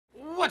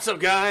What's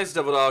up, guys?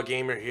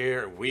 TheDevildogGamer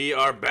here. We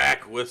are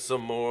back with some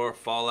more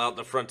Fallout: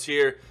 The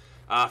Frontier.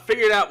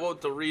 Figured out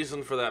what the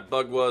reason for that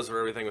bug was, where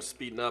everything was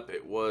speeding up.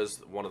 It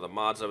was one of the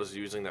mods I was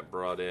using that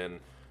brought in.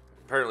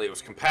 Apparently, it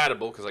was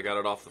compatible because I got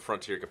it off the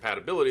Frontier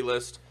compatibility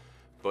list,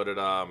 but it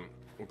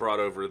brought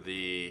over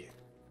the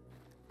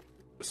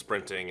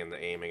sprinting and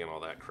the aiming and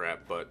all that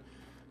crap. But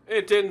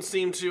it didn't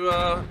seem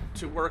to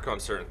work on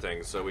certain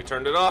things, so we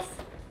turned it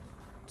off.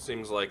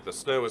 Seems like the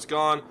snow is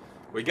gone.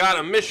 We got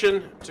a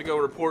mission to go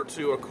report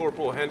to a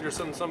Corporal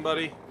Henderson,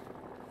 somebody,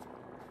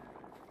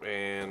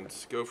 and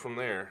go from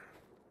there.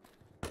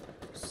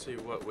 See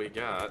what we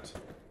got.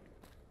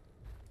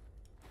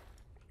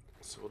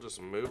 So we'll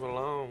just move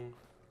along.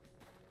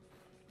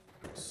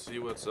 See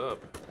what's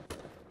up.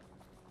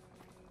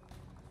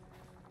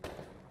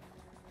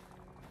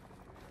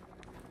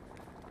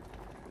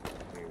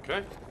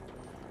 Okay.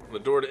 The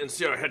door to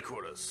NCR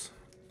headquarters.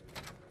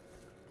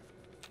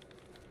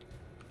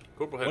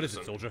 Corporal Henderson.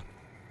 What is it, soldier?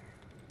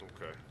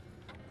 Okay.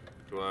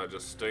 Do I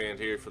just stand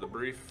here for the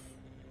brief?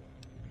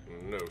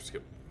 No,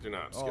 skip. Do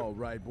not skip. All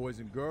right, boys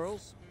and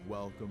girls,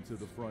 welcome to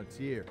the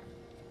frontier.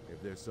 If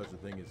there's such a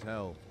thing as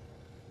hell,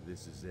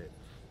 this is it.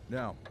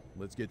 Now,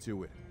 let's get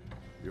to it.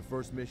 Your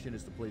first mission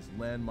is to place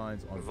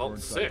landmines on Vault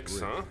 6,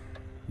 huh?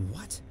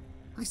 What?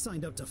 I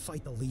signed up to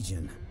fight the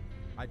Legion.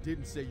 I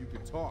didn't say you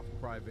could talk,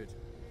 Private.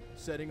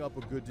 Setting up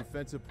a good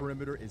defensive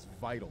perimeter is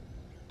vital.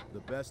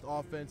 The best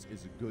offense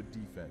is a good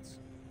defense.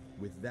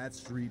 With that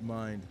street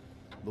mind,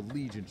 the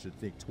Legion should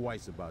think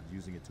twice about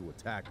using it to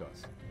attack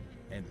us.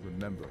 And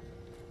remember,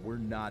 we're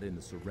not in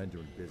the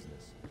surrendering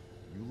business.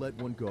 You let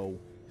one go,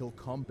 he'll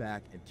come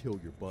back and kill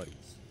your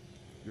buddies.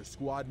 Your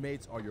squad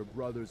mates are your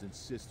brothers and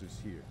sisters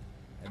here,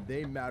 and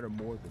they matter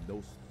more than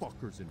those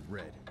fuckers in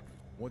red.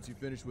 Once you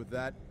finish with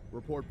that,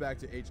 report back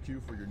to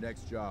HQ for your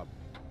next job.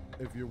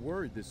 If you're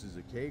worried this is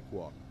a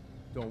cakewalk,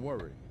 don't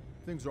worry.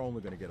 Things are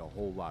only going to get a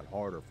whole lot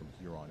harder from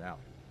here on out.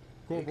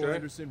 Corporal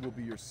Henderson will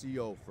be your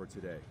CO for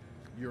today.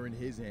 You're in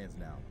his hands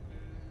now.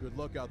 Good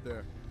luck out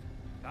there.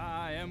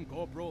 I am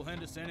Corporal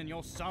Henderson, and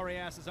your sorry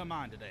asses are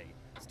mine today.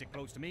 Stick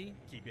close to me,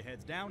 keep your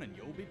heads down, and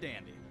you'll be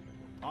dandy.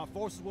 Our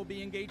forces will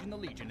be engaging the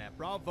Legion at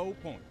Bravo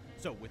Point,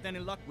 so with any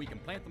luck, we can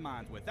plant the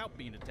mines without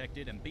being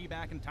detected and be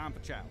back in time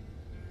for chow.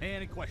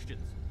 Any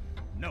questions?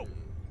 No.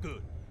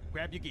 Good.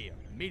 Grab your gear.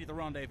 Meet at the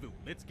rendezvous.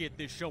 Let's get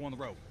this show on the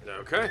road.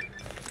 Okay.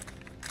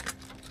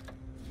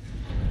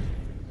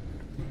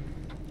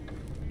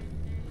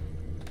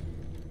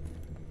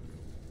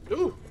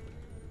 Ooh.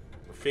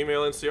 A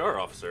female NCR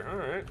officer.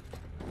 Alright.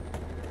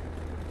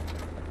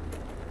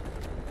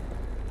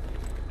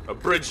 A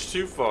bridge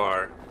too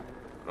far.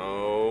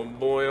 Oh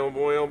boy, oh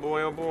boy, oh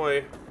boy, oh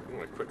boy. I'm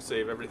gonna quick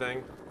save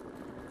everything.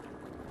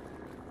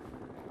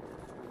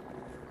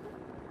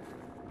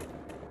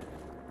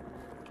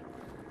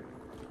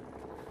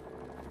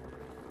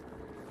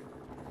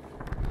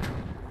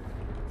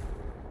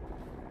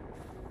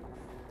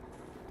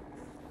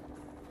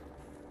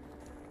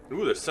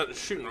 Ooh, they're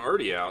shooting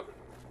Artie out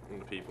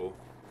into people.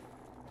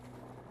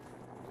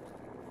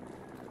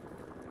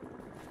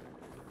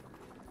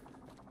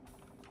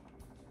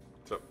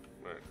 What's up?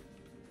 Alright.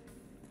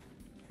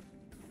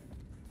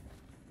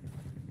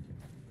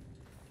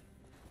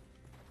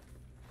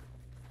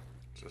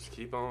 Just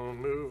keep on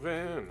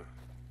moving.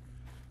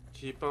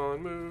 Keep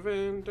on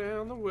moving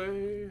down the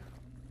way.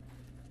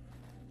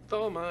 With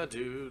all my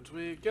dudes,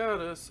 we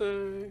gotta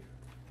say.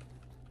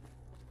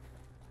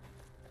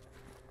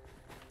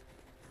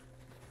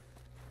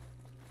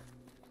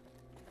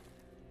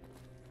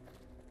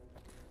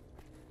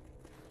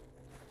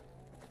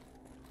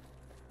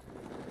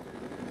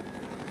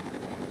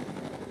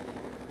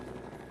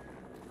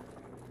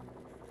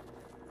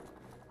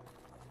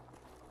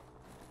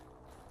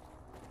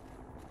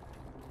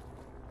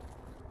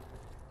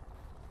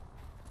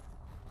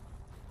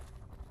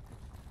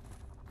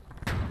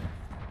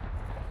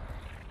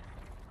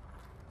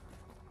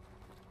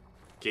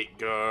 Gate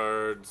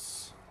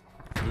guards.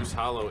 Moose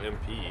Hollow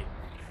MP.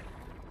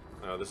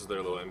 Oh, this is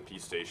their little MP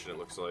station, it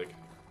looks like.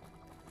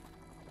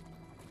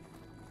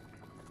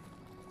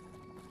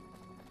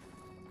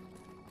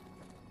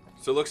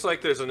 So it looks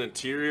like there's an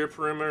interior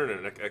perimeter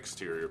and an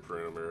exterior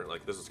perimeter.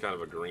 Like, this is kind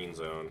of a green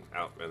zone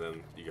out, and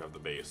then you have the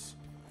base.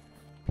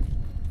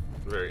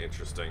 Very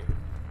interesting.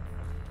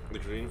 The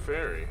Green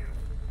Ferry.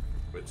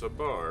 It's a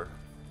bar.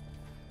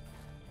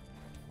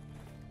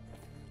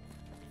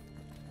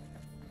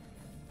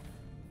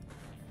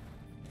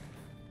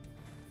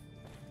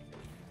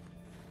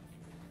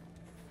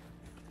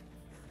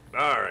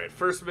 Alright,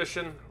 first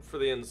mission for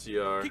the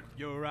NCR. Keep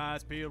your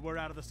eyes peeled. We're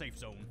out of the safe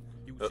zone.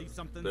 You see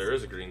something? There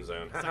is a green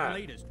zone. Second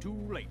late is too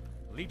late.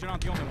 The Legion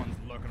aren't the only ones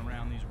lurking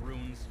around these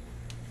ruins.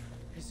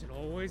 Is it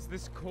always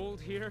this cold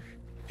here?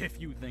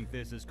 If you think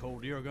this is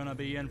cold, you're gonna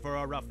be in for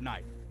a rough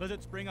night.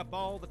 Blizzards spring up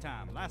all the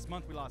time. Last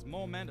month we lost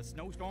more men to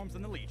snowstorms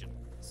than the Legion.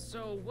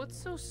 So, what's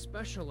so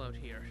special out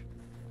here?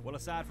 Well,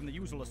 aside from the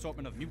usual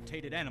assortment of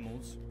mutated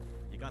animals,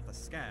 you got the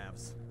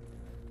scavs.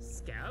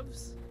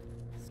 Scavs?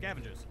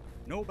 Scavengers.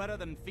 No better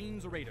than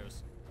fiends or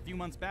raiders. A few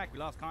months back, we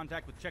lost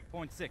contact with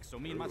Checkpoint 6, so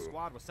me and my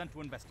squad were sent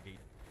to investigate.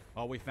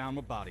 All we found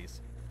were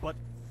bodies, butt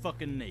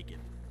fucking naked.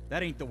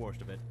 That ain't the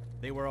worst of it.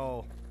 They were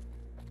all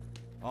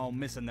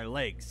missing their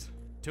legs.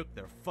 Took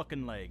their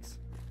fucking legs.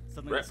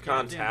 Suddenly, the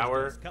Retcon scabs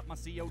Tower. cut my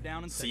CO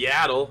down in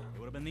Seattle. It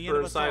would have been the end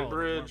of us all Burnside if it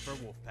weren't Bridge. for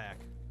Wolfpack.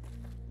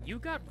 You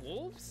got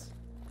wolves?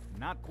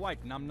 Not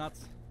quite,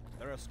 numbnuts.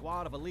 They're a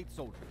squad of elite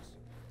soldiers.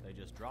 They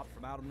just dropped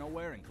from out of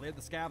nowhere and cleared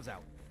the scabs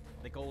out.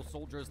 They call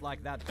soldiers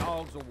like that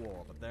dogs of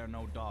war, but they're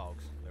no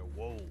dogs. They're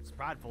wolves,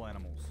 prideful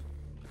animals.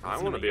 I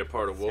Listen want to me, be a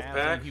part of scabs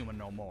Wolfpack. ain't human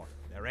no more.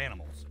 They're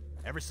animals.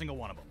 Every single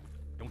one of them.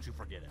 Don't you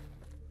forget it.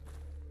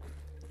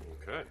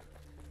 Okay.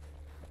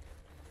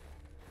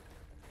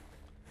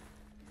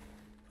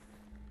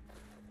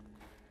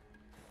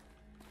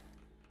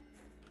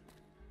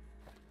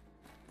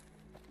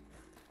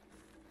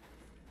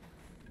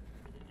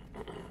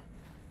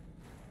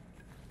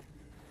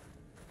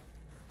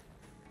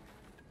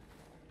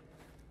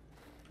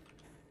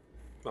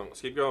 Come on,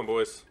 let's keep going,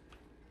 boys.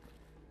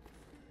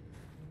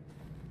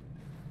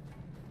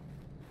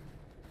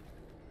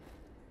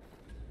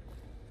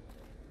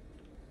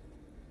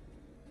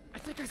 I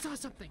think I saw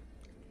something.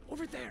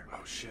 Over there.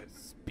 Oh shit.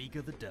 Speak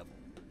of the devil.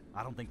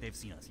 I don't think they've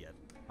seen us yet.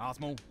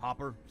 Osmo,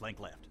 Hopper,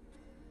 flank left.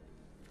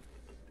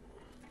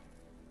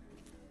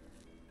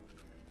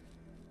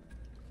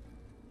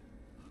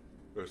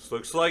 This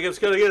looks like it's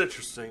gonna get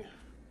interesting.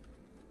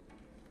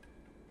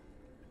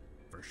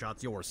 First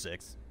shot's yours,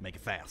 6. Make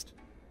it fast.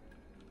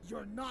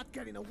 You're not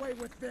getting away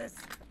with this!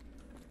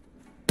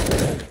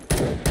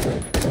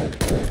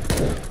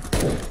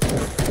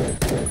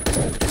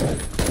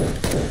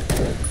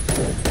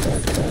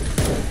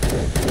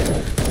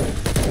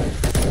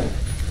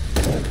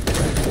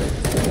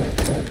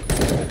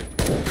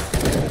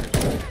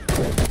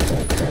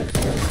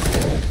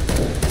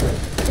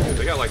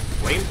 They got like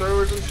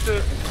flamethrowers and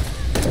shit.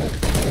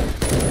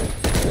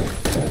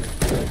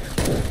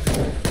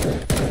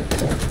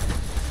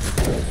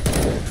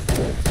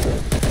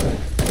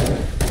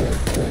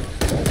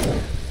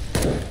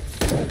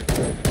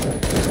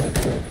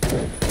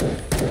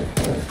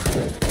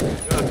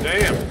 God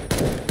damn.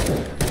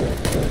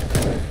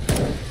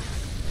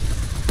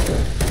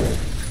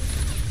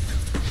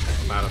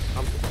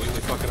 I'm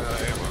completely fucking out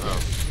of ammo. Oh.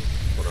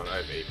 Hold on, I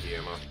have AP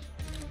ammo.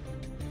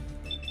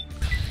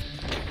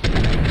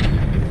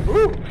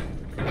 Woo!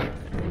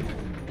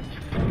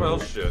 Well,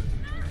 shit.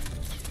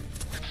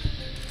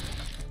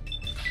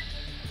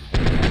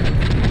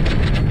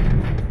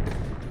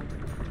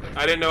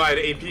 I didn't know I had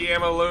AP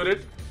ammo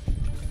loaded.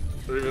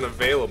 Or even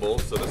available,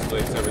 so this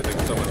makes everything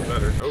so much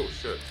better. Oh,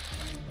 shit.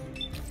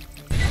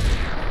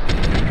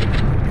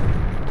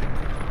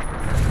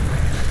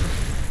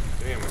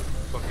 Damn, it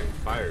fucking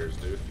fires,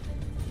 dude.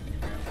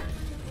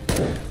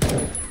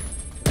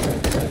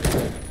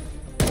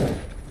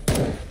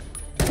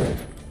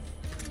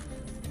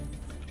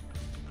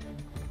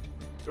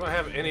 Do I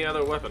have any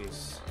other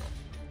weapons?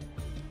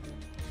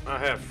 I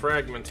have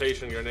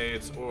fragmentation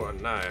grenades or a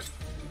knife.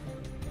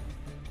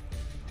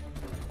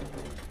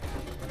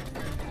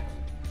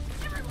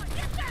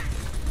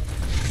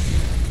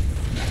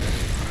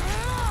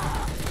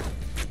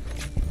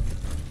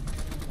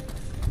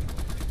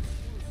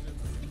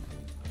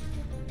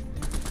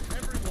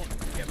 Everyone,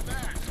 get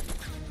back!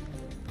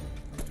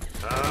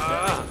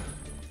 Ah!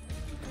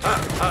 Ha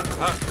ha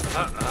ha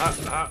ha ha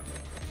ha!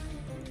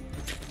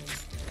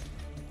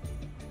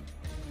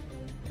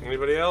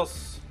 Anybody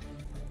else?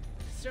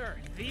 Sir,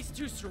 these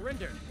two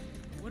surrendered.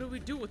 What do we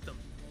do with them?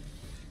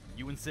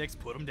 You and 6,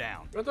 put them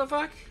down. What the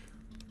fuck?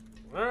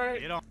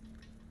 Alright. Get on.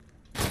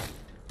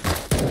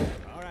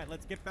 Alright,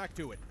 let's get back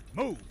to it.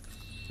 Move!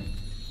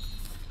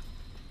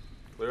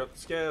 Clear up the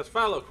scabs.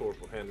 Follow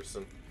Corporal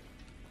Henderson.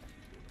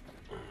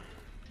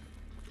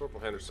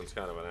 Corporal Henderson's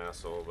kind of an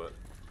asshole, but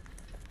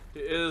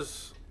he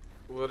is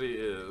what he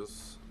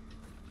is.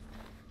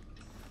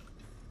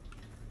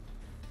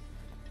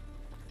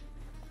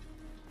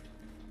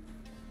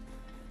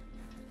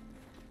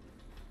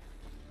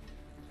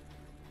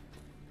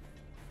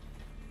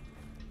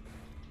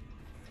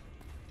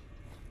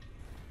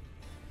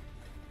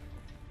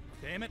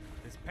 Damn it,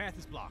 this path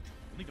is blocked.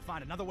 We'll need to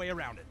find another way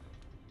around it.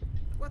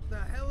 What the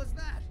hell is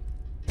that?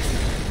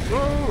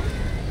 Whoa!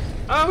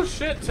 Oh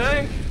shit,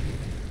 tank!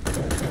 Hold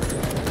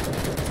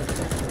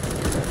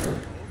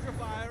your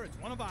fire, it's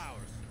one of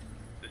ours.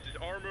 This is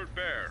Armored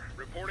Bear,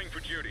 reporting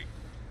for duty.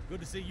 Good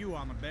to see you,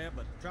 Armored Bear,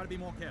 but try to be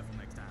more careful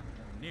next time.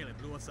 You nearly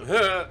blew us up.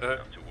 Not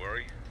to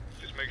worry.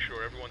 Just make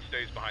sure everyone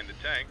stays behind the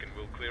tank and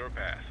we'll clear a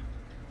path.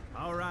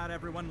 Alright,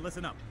 everyone,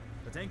 listen up.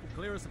 The tank will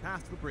clear us a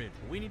path to the bridge,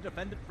 but we need to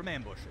defend it from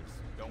ambushes.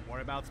 Don't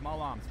worry about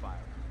small arms fire.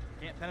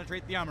 Can't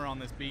penetrate the armor on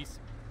this beast,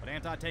 but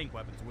anti-tank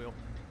weapons will.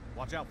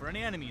 Watch out for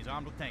any enemies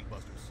armed with tank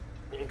busters.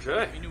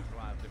 Okay. Be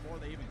neutralized before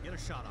they even get a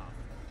shot off.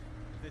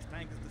 If this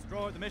tank is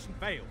destroyed, the mission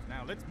fails.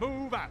 Now let's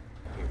move out.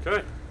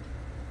 Okay.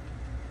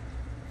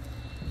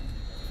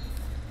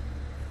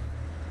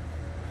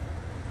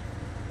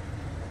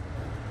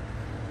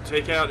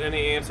 Take out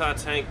any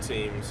anti-tank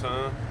teams,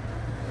 huh?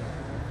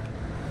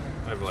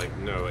 I have have like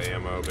no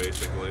ammo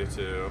basically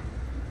too.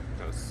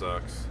 Kinda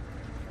sucks.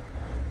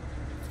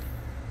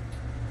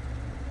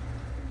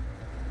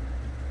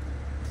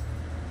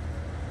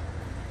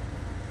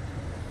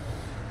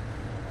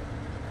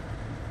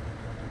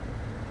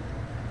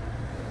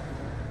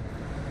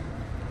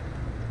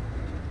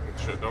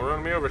 Shit, don't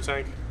run me over,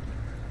 tank.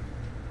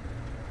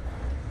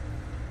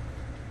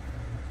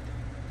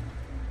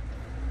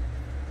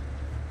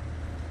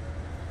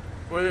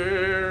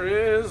 Where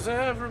is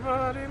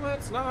everybody?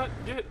 Let's not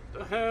get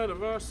ahead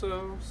of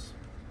ourselves.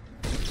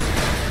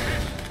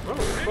 Oh,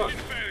 fuck.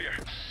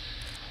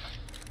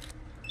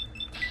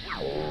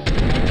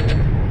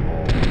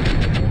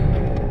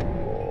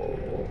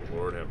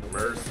 Lord have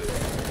mercy.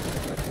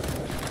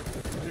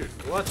 Dude,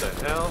 what the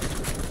hell?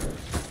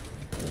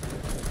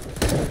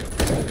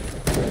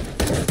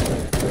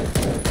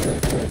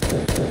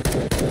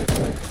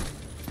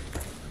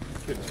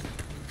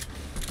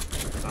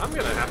 I'm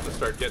gonna have to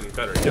start getting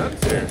better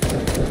guns here.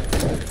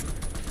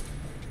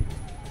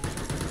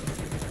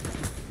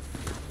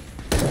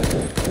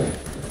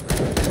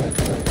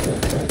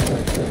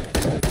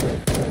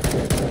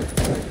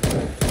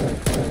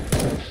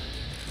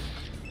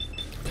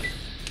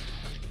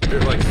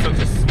 There's like such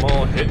a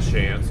small hit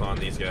chance on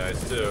these guys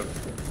too.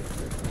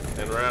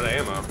 And we're out of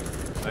ammo.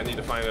 I need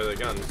to find other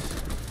guns.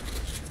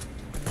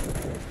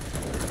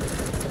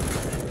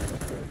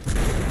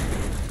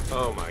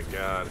 Oh my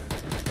god.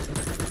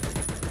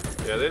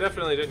 Yeah, they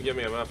definitely didn't give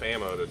me enough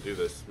ammo to do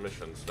this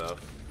mission stuff.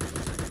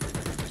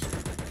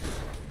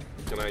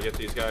 Can I get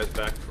these guys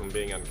back from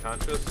being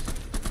unconscious?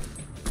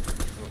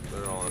 Oh,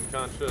 they're all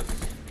unconscious.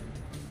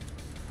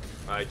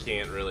 I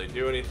can't really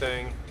do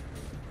anything,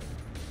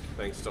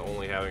 thanks to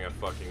only having a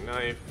fucking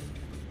knife.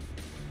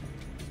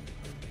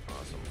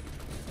 Awesome.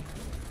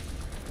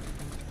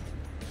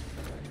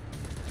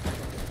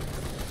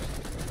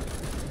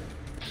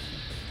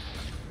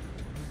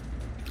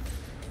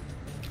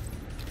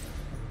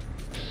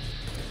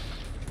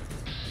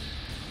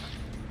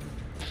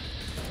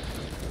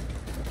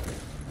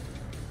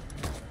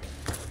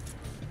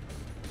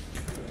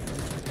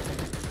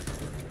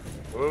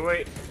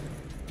 Wait.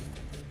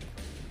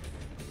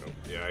 Nope.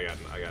 Yeah,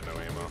 I got no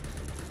ammo.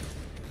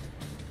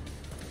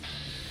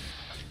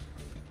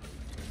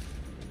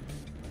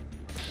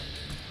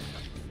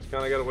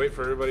 Kinda gotta wait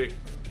for everybody to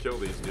kill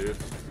these dudes.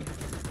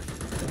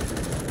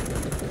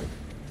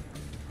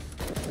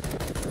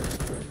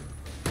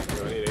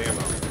 Do I need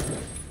ammo?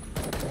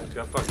 It's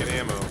got fucking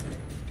ammo.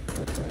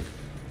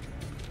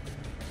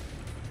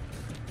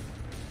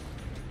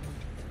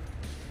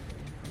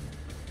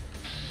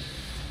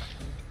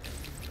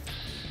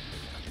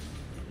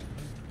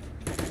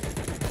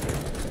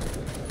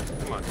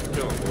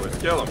 Kill him, boys.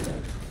 Kill him.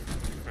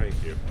 Thank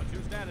you. What's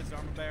your status,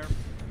 Armor Bear?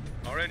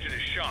 Our engine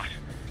is shot.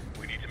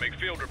 We need to make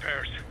field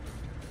repairs.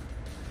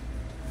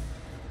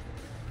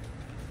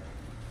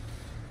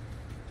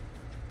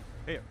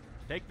 Here,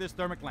 take this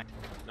thermic lamp.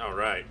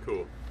 Alright,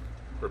 cool.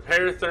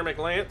 Repair thermic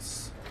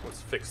lance.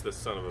 Let's fix this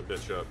son of a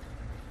bitch up.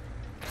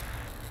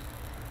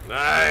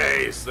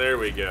 Nice! There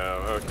we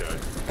go. Okay.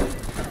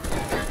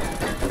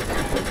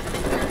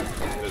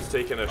 It's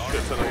taking a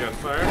shit ton of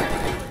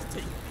gunfire.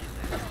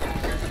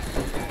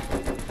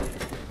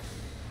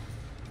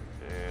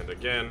 And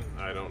again,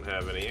 I don't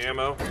have any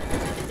ammo.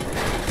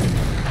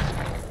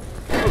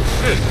 Oh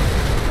shit!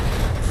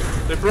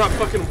 They brought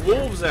fucking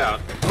wolves out!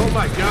 Oh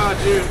my god,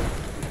 dude!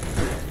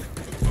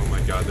 Oh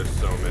my god, there's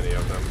so many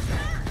of them.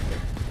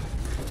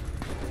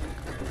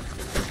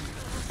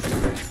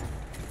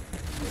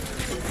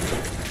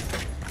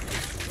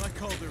 I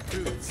call their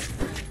boots.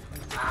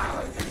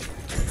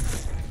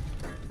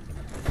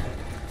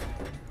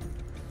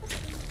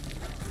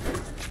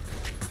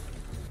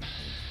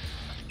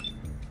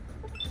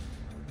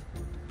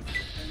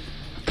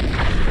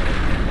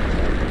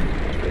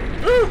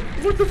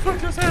 What the fuck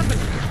just happened?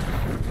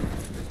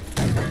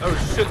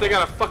 Oh shit, they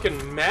got a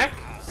fucking mech?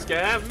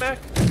 Scav mech?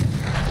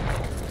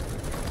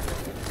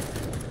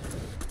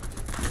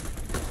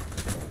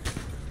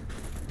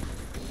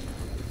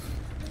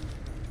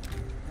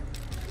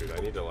 Dude, I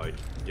need to like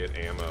get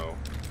ammo.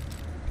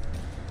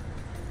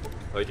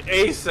 Like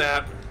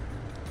ASAP!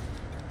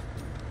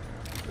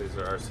 These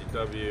are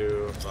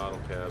RCW, bottle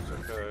cabs,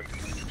 okay.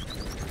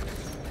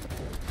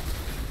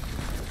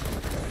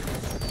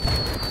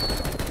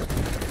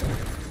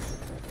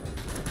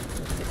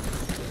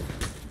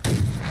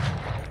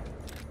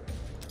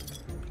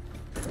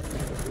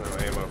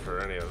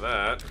 Any of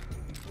that.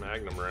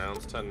 Magnum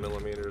rounds, 10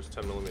 millimeters,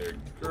 10 millimeter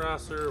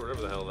Grosser,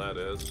 whatever the hell that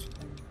is.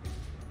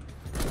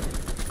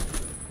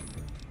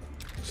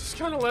 Just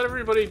kind of let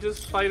everybody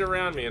just fight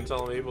around me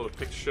until I'm able to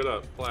pick shit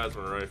up.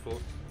 Plasma rifle.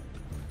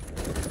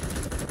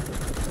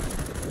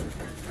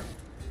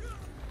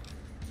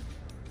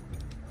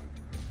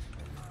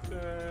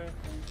 Okay.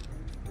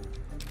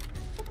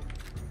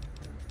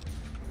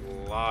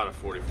 A lot of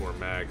 44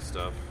 mag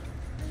stuff.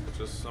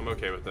 Just, I'm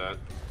okay with that.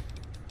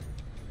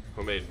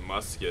 Homemade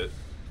musket.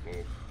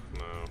 Oof,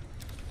 no.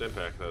 Stim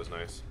pack, that was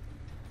nice.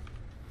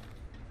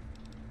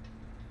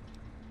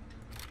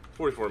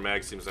 44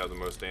 mag seems to have the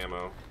most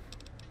ammo.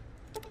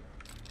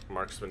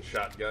 Marksman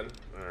shotgun.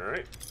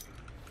 Alright.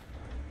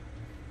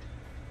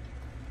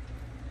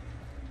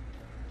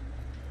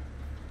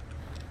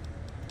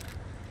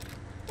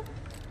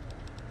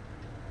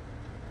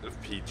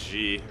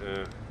 FPG.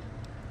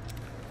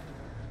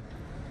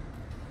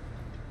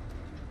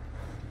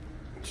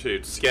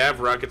 Dude, Scav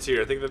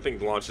Rocketeer. I think that thing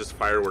launches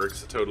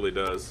fireworks. It totally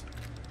does.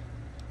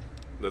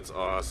 That's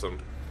awesome.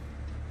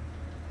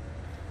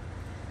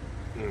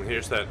 And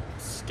here's that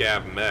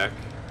Scav mech.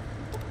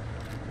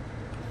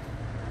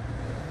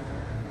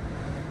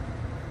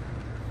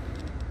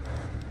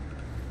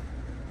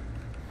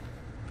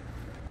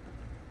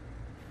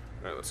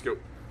 Alright, let's go.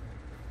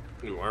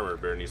 New armor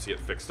bear needs to get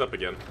fixed up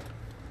again.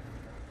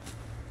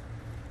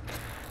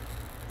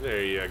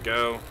 There you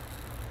go.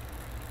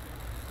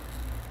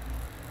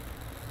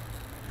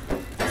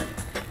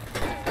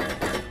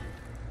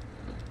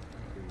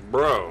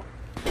 Bro.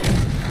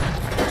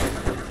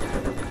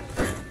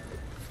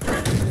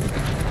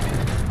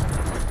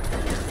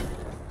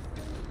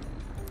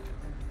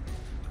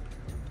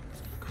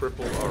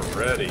 Crippled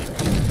already.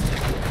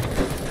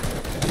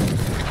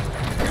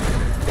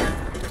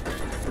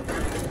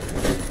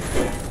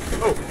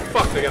 Oh,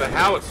 fuck, they got a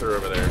howitzer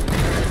over there.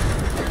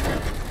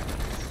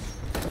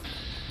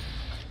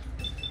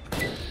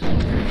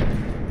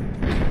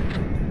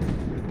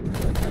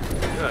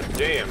 God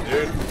damn,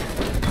 dude.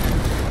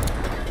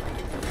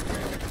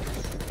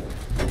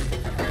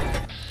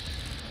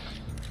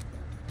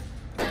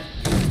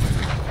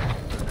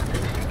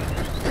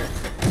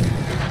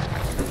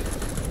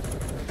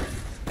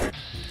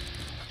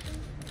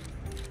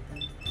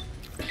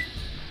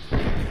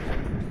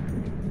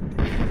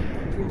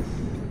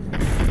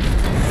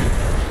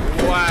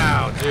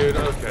 Wow, dude,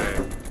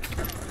 okay.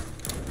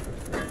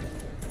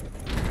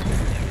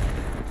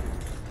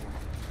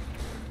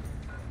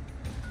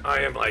 I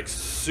am like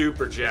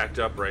super jacked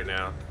up right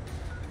now.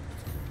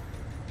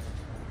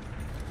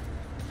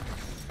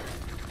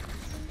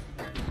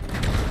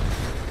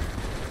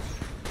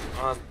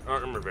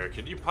 Armor bear,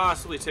 could you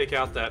possibly take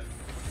out that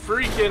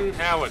freaking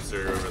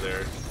howitzer over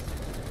there?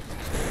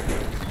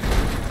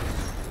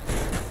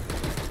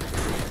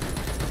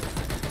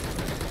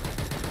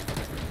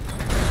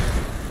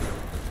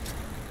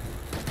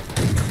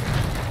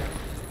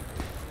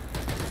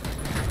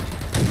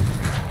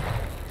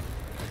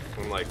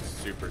 I'm like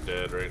super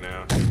dead right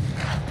now.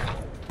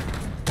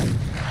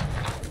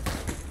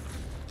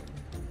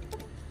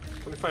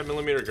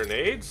 25mm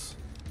grenades?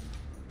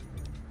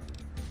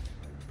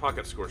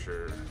 Pocket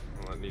scorcher.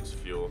 Well, that needs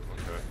fuel.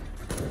 Okay.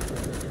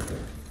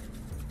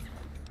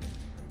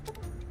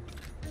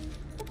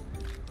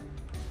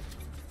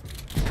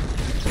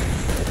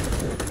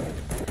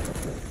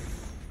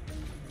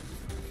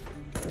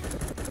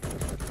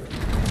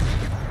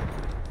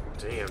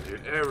 Damn,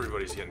 dude.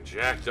 Everybody's getting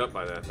jacked up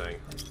by that thing.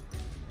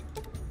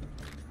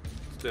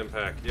 Stim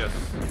pack. Yes.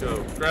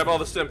 Go. Grab all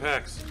the stim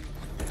packs.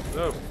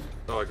 No.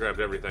 Oh, I grabbed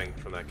everything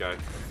from that guy.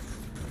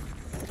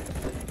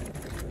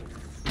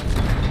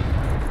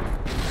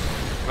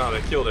 Oh,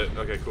 they killed it.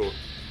 Okay, cool.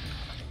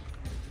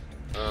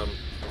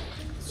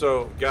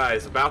 So,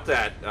 guys, about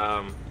that,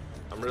 I'm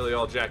really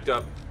all jacked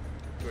up.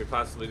 Can we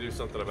possibly do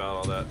something about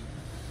all that?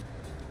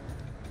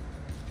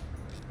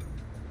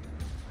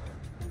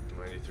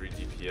 93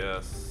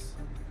 DPS.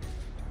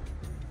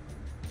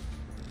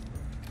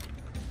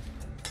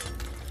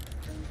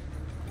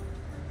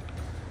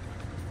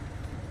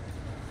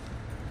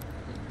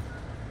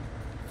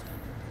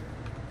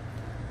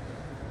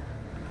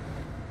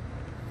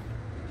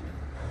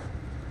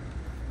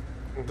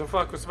 What the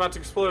fuck was about to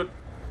explode?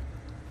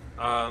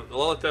 I'll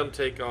let them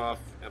take off,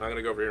 and I'm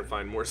gonna go over here and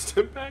find more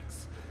stim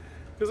packs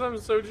because I'm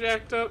so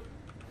jacked up.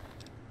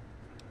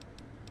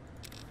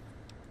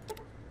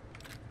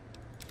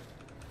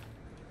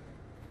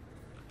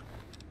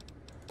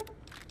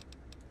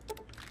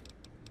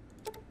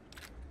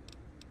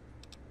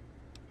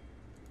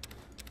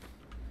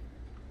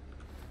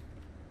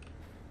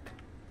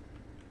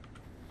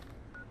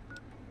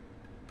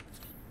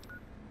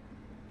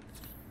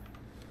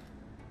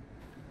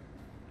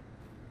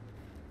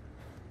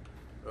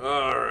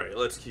 Alright,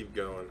 let's keep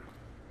going.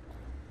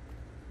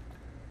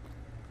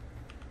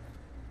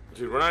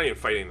 Dude, we're not even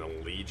fighting the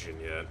Legion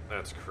yet.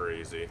 That's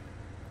crazy.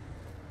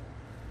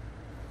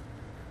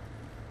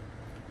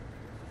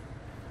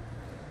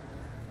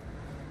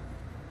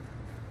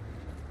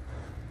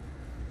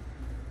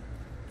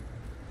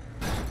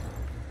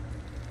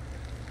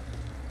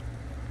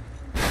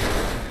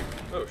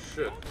 Oh,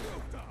 shit.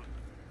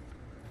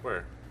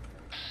 Where?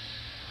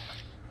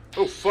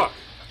 Oh, fuck.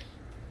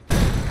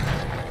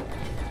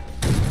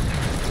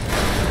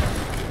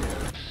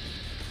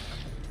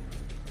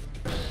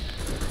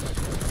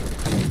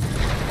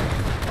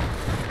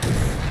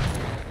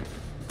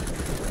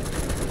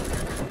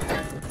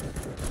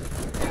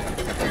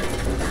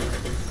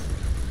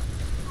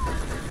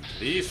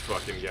 These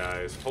fucking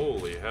guys,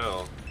 holy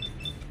hell.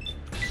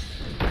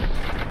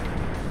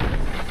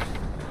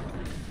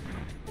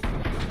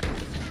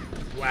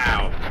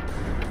 Wow.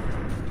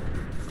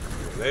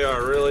 They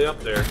are really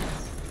up there.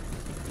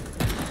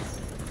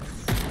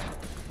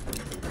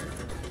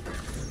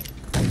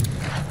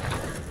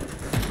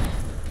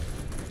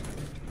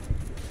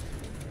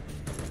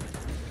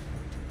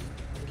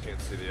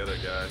 see the other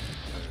guy.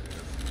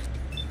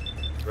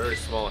 Very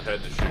small head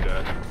to shoot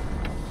at.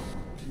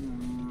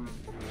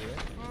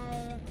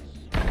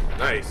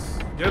 Nice.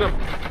 Get him.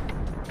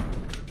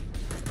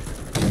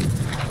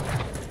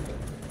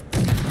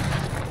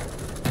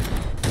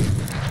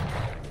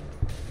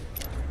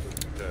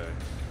 Okay.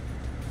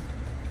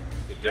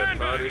 You dead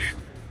bodies?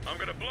 I'm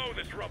gonna blow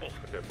this rubble.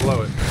 Okay,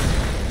 blow it.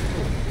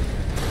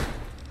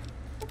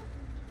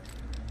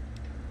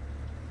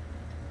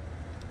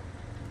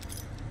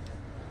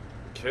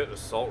 Kit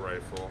assault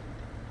rifle.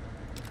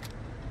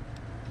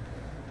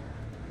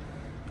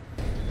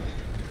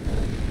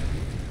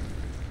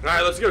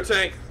 Alright, let's go,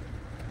 tank.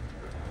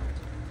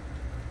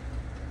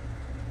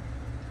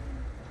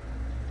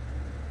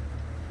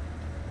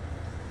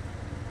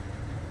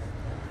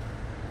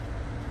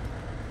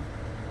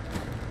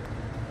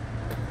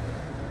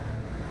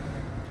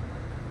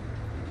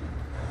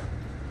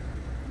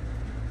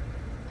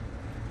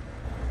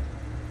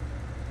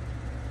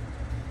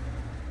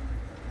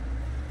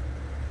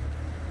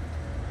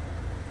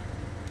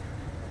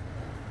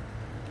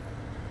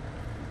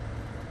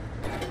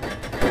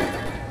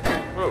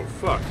 Oh,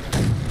 fuck.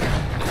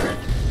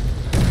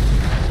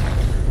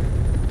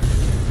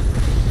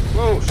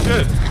 Whoa,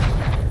 shit.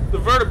 The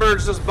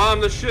vertibirds just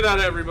bombed the shit out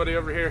of everybody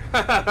over here.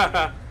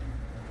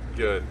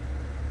 Good.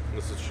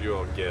 This is what you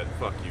all get.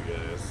 Fuck you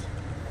guys.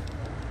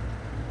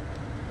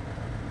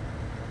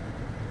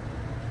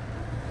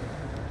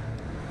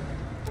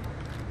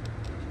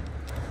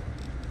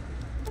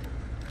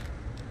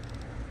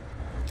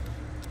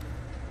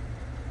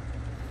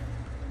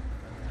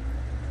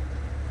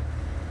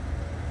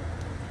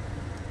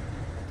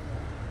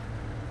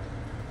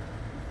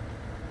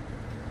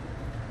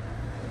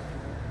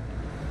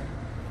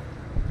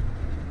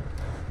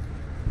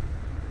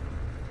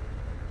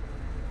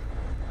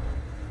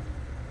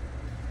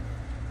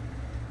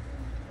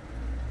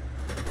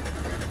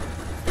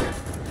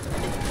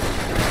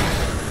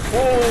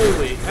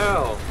 Holy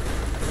hell.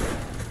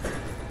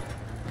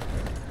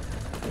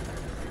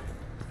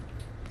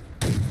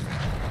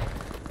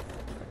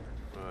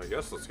 I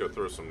guess let's go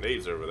throw some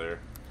nades over there.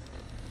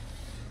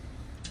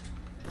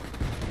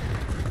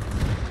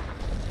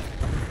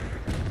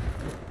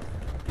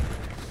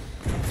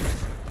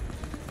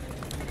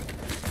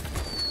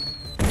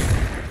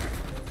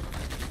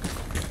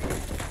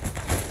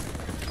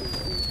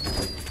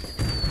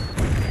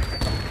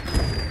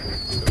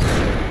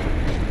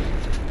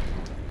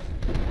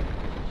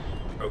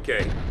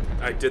 Okay,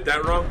 I did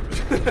that wrong.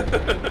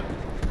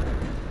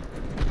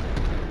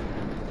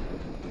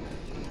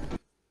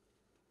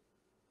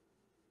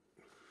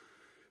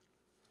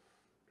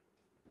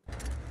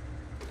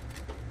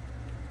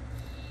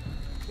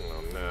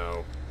 Oh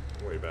no,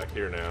 way back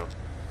here now.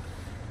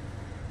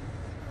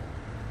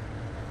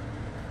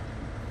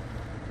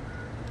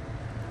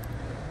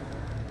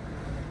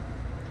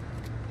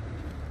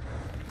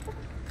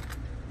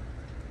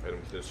 Item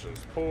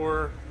conditions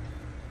poor.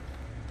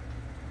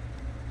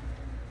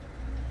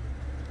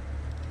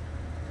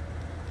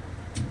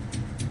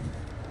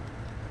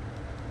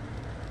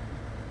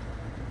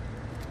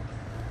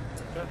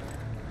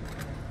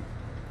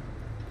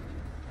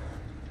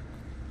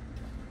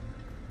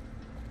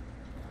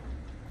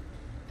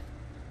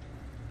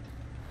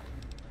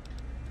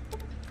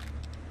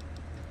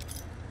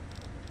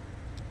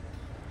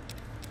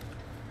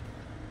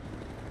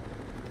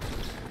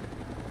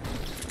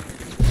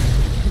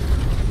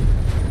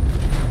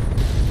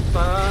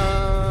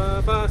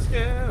 Bye-bye,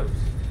 scavs.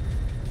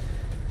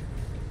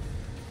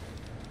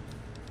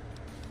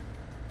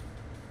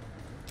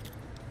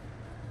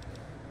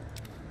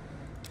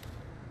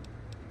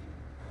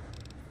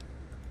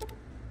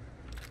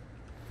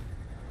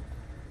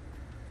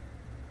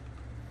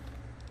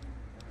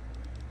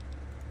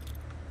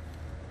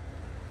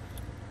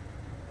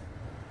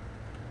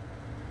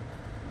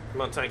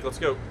 Come on, tank, let's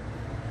go.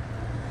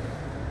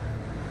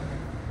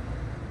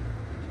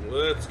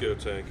 Let's go,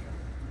 tank.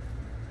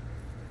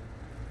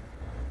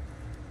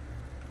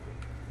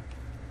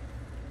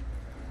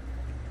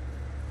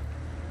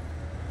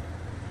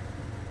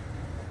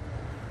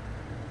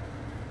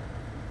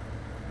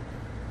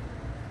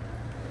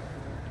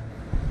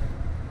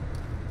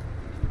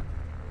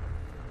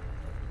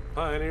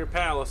 Pioneer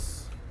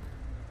Palace.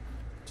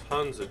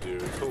 Tons of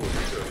dudes. Holy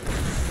shit.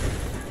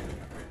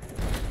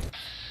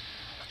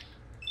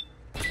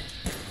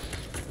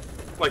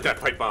 Like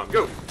that pipe bomb.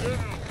 Go!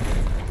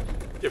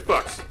 Get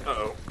fucked.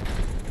 Uh-oh.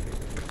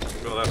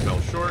 Well, that fell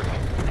short.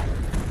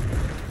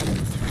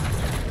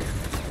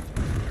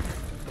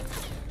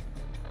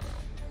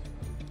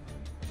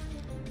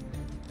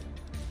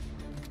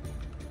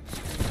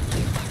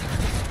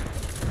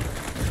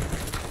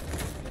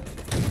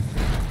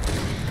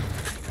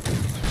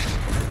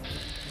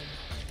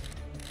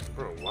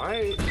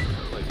 Why?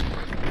 Like,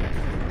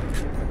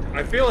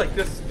 I feel like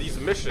these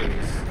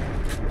missions,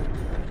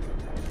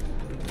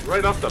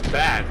 right off the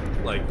bat,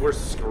 like, we're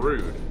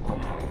screwed.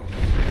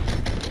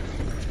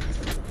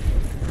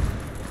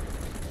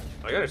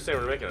 I understand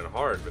we're making it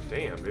hard, but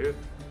damn, dude.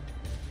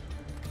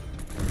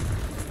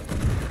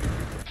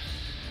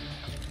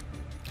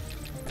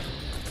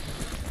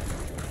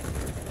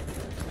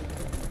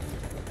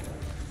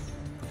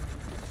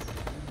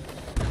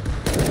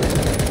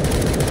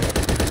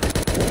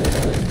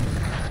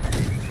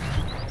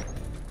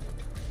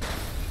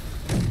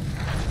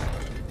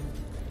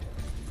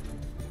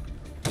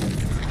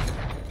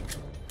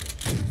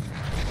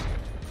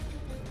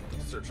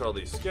 for all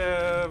these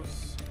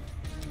scavs.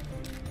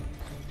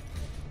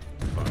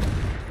 Fuck.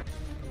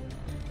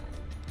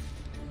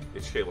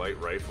 HK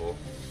light rifle.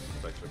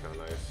 It's actually kind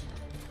of nice.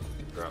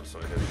 Grab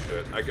some of his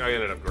shit. I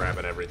ended up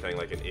grabbing everything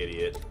like an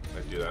idiot. I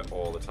do that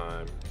all the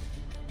time.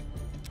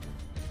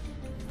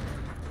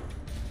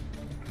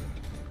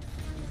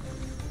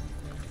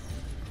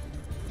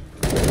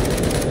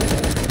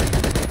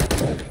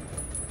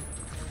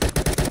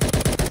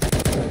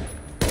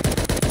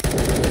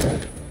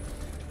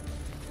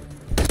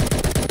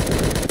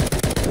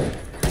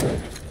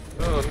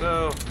 Oh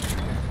no.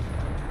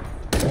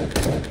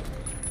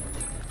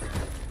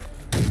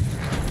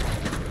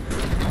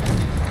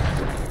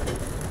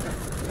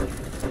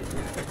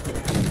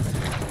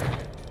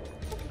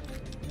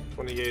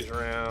 Gauge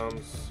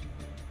rounds,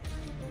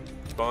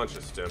 bunch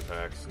of stim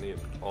packs. Need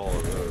all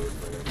of those,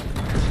 man.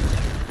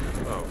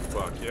 Oh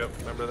fuck, yep.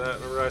 Remember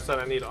that? Remember I said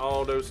I need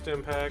all those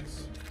stim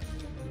packs?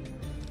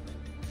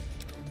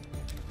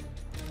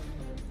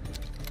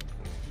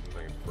 I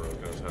think it's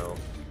broken as hell.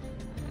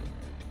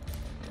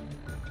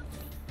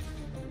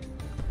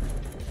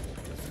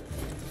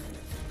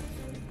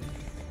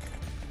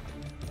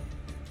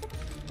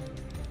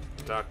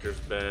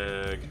 Doctor's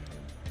bag.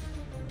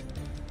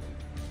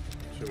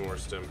 2 more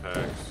stim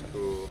packs,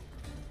 cool.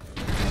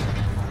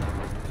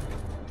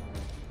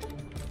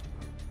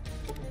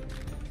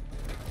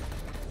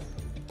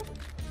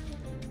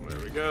 There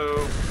we go.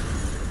 Oh,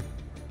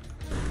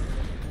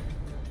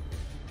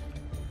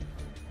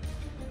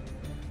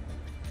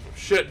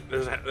 shit,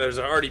 there's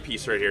an arty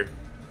piece right here.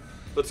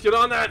 Let's get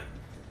on that.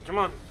 Come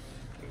on.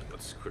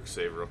 Let's quick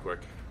save real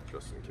quick,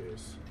 just in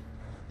case.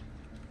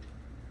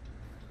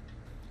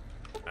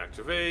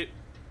 Activate.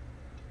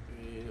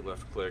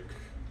 Left click.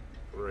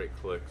 Right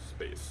click,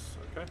 space,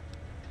 okay.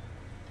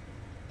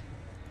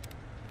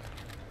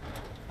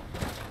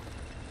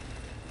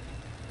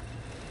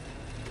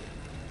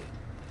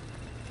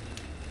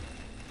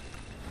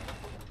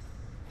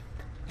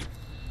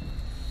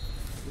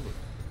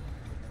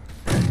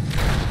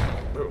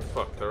 Oh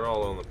fuck, they're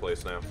all on the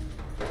place now.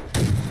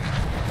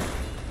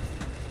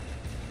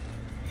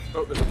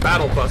 Oh, there's a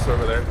battle bus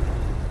over there.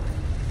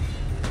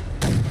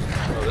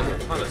 Oh,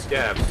 there's a ton of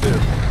scabs too.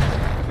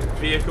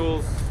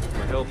 Vehicles.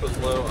 My health is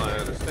low, I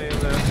understand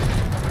that.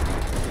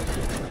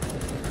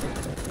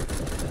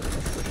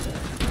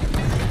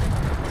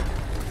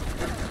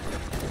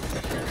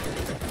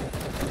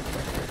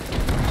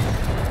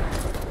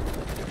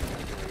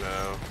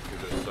 No,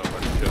 there's so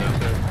much shit out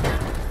there.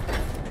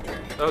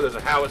 Oh, there's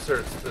a howitzer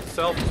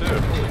itself too.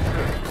 Holy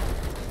shit.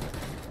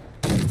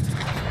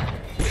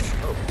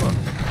 Oh fuck.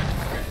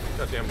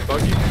 Goddamn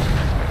buggy.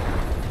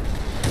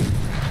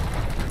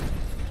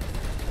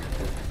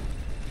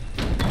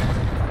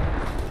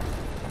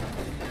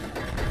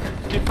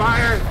 Keep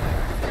fire!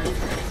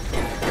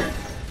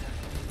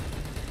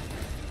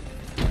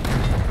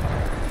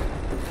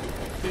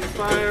 Keep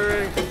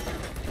firing!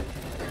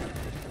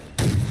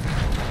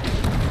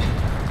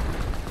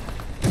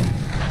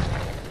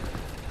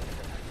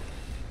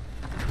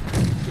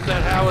 Get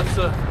that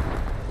howitzer!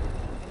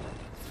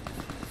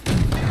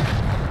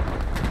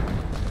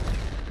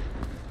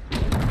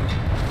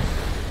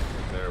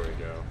 There we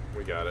go.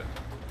 We got it.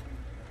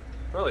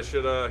 Probably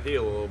should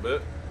heal a little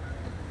bit.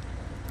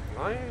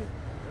 I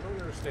don't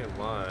understand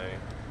why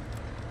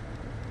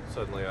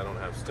suddenly I don't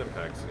have stim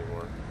packs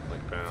anymore,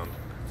 like bound.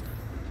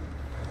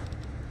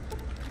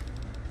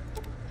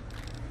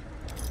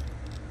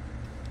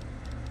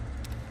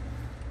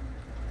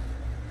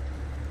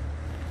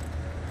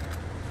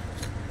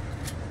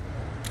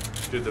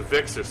 Dude, the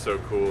Vicks are so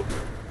cool.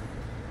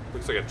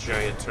 Looks like a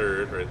giant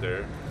turd right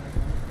there.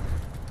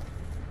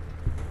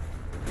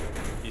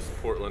 East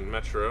Portland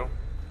Metro.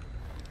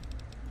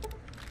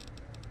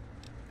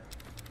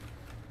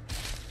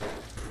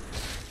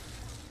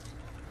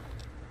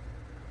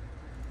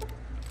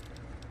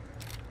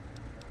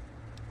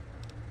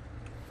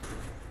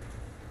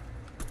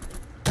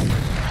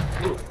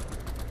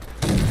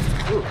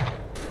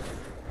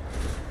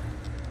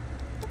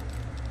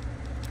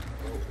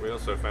 We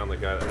also found the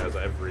guy that has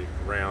every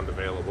round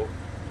available.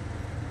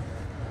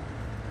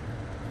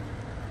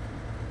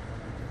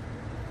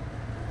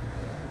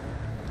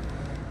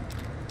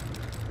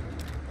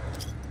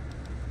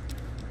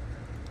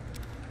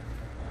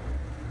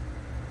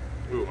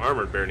 Ooh,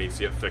 Armored Bear needs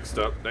to get fixed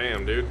up.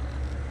 Damn, dude.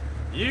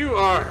 You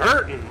are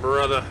hurting,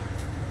 brother.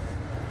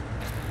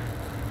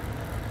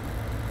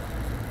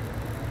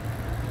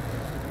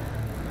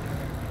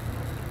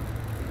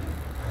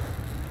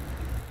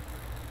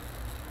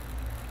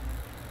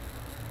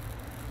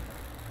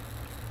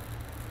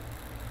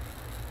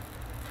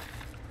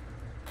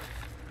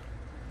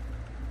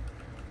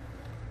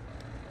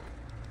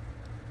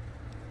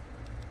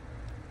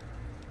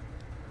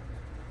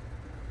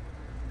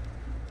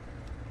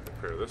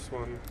 Repair this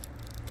one.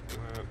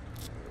 That.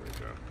 There we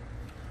go.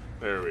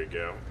 There we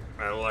go.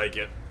 I like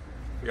it.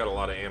 We got a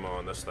lot of ammo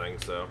on this thing,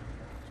 so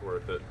it's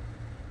worth it.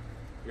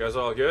 You guys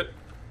all good?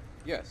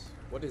 Yes.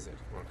 What is it?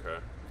 Okay.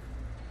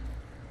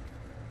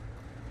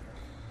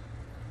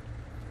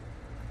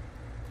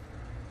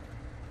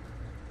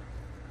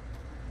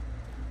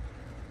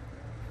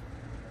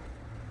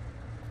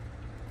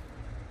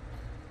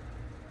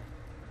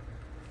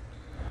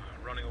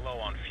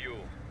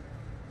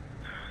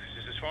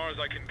 as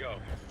I can go.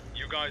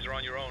 You guys are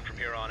on your own from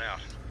here on out.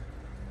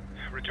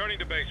 Returning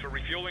to base for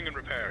refueling and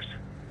repairs.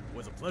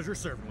 Was a pleasure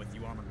serving with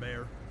you, Armored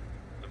Bear.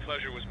 The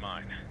pleasure was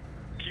mine.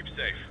 Keep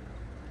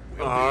safe.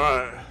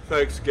 Alright,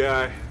 thanks,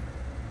 guy.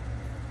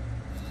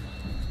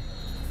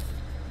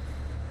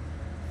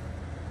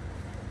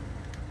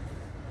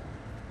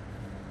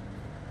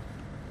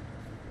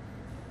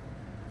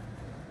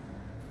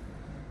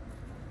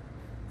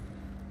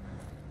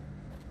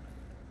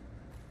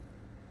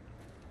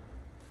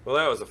 Well,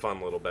 that was a fun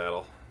little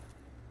battle.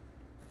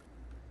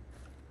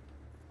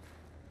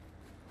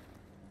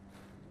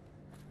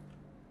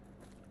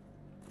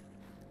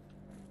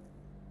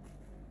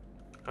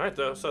 Alright,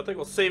 though, so I think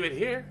we'll save it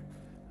here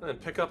and then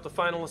pick up the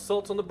final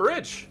assault on the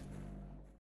bridge.